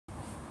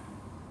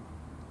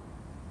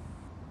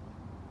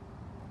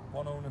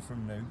one owner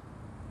from new.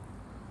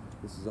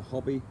 This is a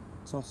hobby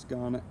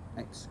Toskana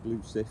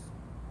Exclusive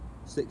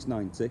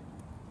 690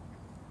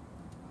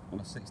 On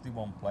a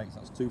 61 plate.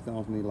 that's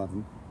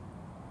 2011.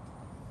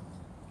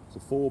 It's a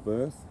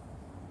 4-berth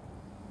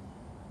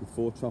with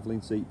 4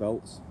 travelling seat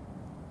belts.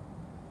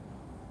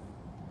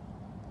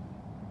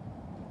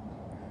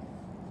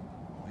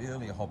 The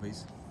earlier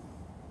hobbies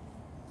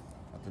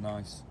Had a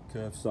nice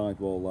curved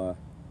sidewall there.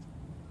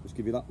 Just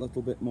give you that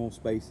little bit more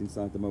space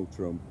inside the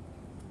motorhome.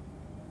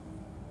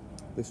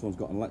 This one's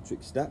got an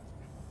electric step,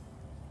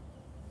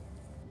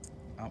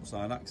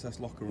 outside access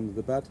locker under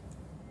the bed,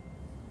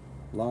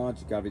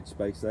 large garage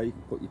space there, you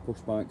can put your push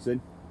bikes in,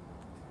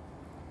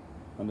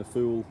 and a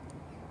full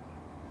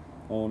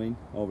awning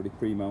already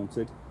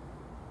pre-mounted,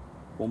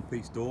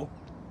 one-piece door,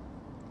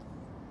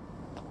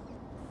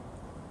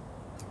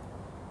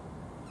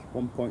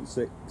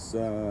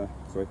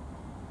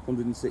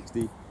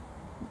 160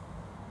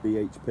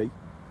 bhp.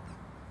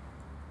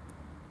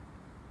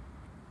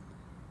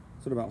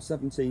 So about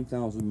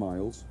 17,000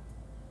 miles.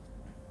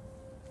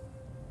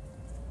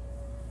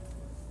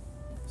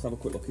 Let's have a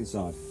quick look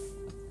inside.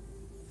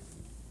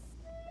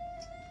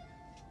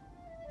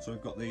 So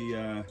we've got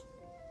the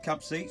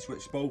cab seats,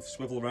 which both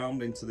swivel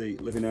around into the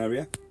living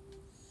area.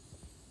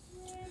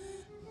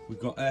 We've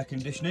got air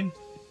conditioning,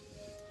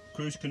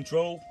 cruise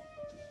control,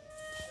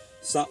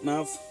 sat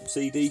nav,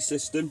 CD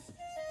system,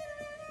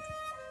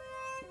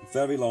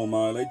 very low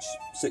mileage,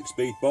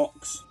 6-speed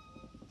box,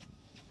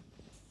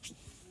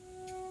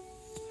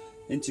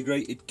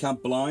 integrated cab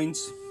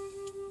blinds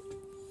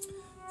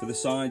for the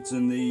sides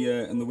and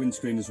the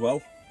windscreen as well.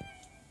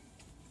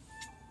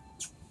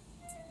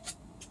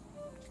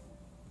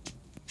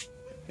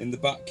 In the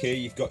back here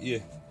you've got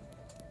your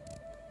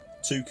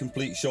 2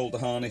 complete shoulder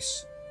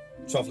harness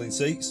travelling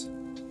seats,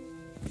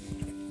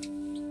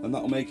 and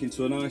that'll make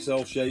into a nice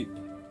L-shaped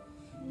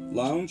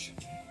lounge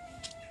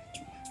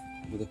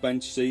with a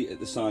bench seat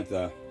at the side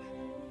there.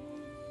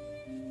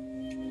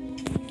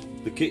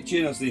 The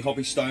kitchen has the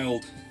hobby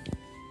styled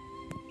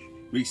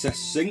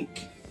recessed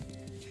sink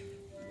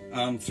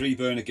and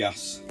 3-burner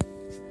gas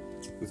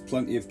with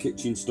plenty of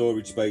kitchen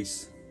storage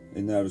space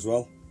in there as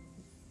well.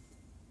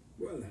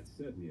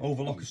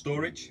 Overlocker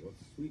storage,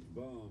 and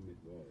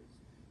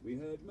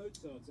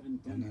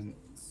then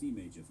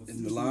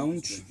in the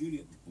lounge,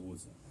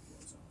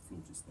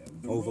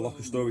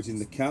 overlocker storage in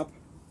the cab,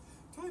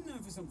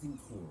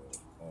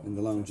 in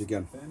the lounge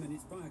again.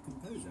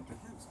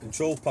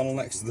 Control panel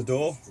next to the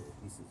door,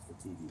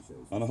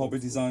 and a hobby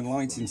design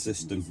lighting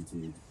system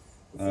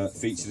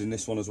featured in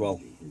this one as well.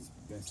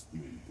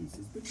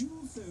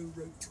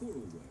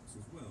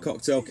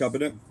 Cocktail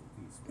cabinet,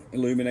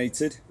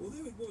 illuminated.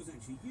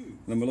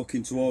 And then we're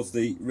looking towards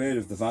the rear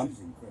of the van,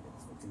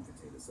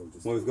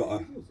 where we've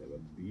got a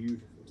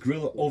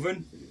grill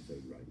oven,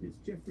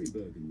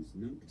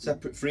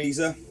 separate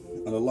freezer,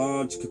 and a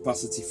large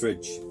capacity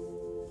fridge.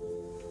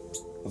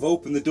 I've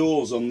opened the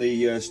doors on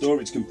the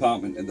storage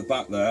compartment at the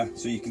back there,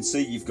 so you can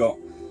see you've got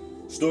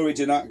storage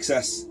and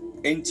access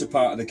into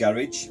part of the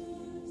garage.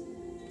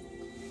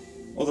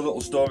 Other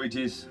little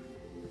storages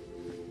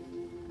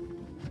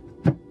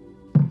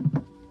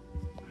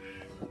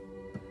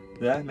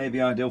there, maybe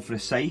ideal for a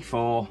safe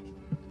or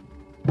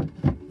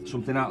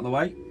something out of the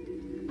way.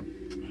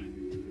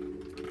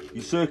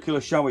 Your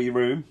circular shower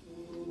room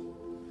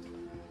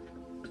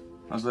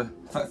has a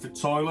Thetford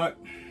toilet,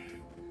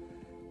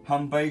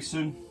 hand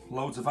basin,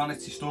 loads of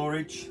vanity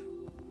storage,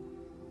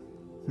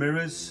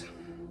 mirrors,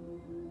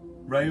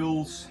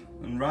 rails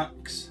and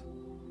racks,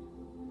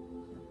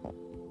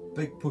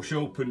 big push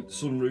open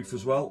sunroof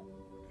as well,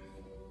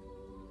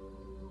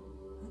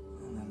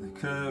 and then the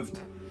curved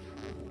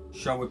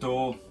shower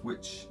door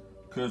which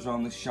curves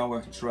around this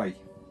shower tray.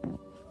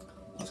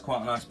 That's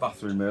quite a nice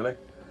bathroom really.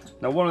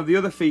 Now one of the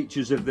other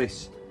features of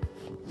this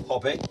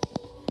hobby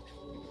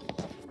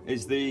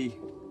is the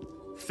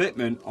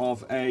fitment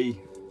of a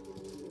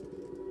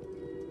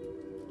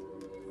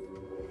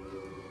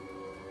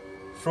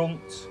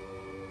front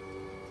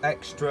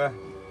extra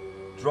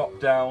drop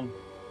down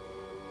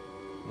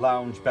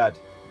lounge bed.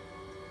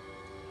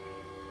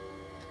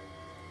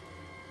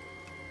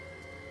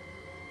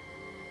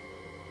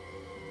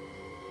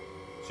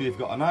 So you've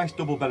got a nice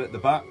double bed at the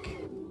back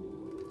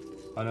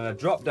and then a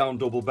drop down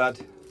double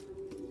bed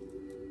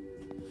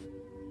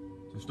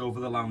just over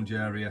the lounge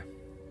area.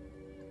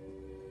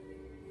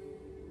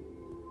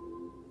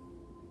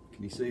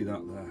 Can you see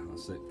that there?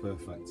 That's it,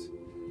 perfect.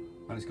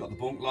 And it's got the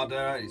bunk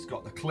ladder, it's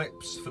got the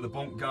clips for the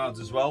bunk guards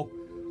as well.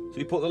 So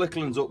you put the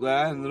little ones up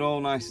there and they're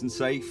all nice and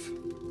safe.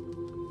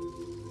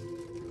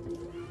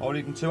 Or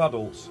even 2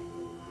 adults.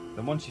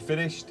 Then once you're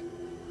finished,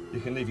 you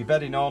can leave your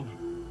bedding on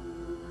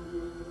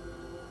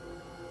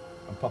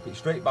and pop it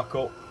straight back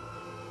up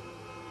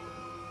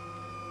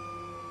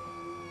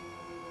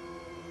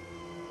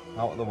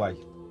out of the way.